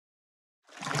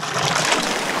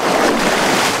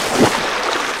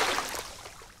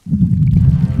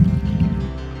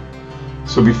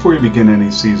So before you begin any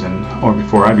season, or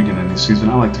before I begin any season,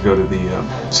 I like to go to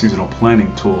the seasonal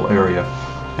planning tool area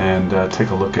and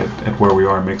take a look at where we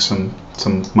are, make some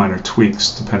minor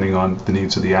tweaks depending on the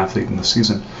needs of the athlete in the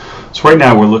season. So right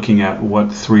now we're looking at what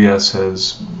 3S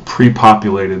has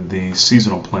pre-populated the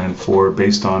seasonal plan for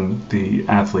based on the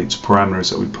athlete's parameters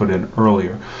that we put in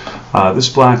earlier. This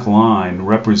black line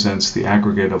represents the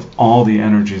aggregate of all the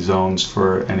energy zones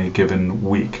for any given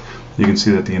week. You can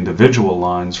see that the individual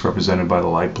lines represented by the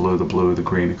light blue, the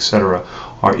green, etc.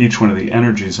 are each one of the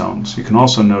energy zones. You can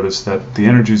also notice that the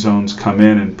energy zones come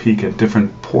in and peak at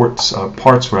different parts of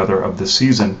the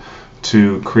season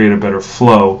to create a better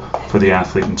flow for the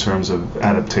athlete in terms of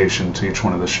adaptation to each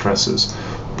one of the stresses.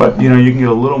 But you can get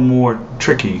a little more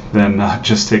tricky than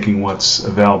just taking what's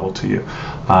available to you.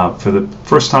 For the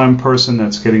first-time person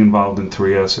that's getting involved in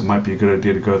 3S, it might be a good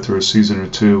idea to go through a season or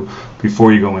two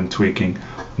before you go in tweaking.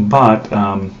 But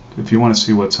if you want to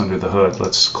see what's under the hood,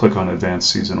 let's click on Advanced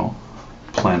Seasonal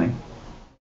Planning.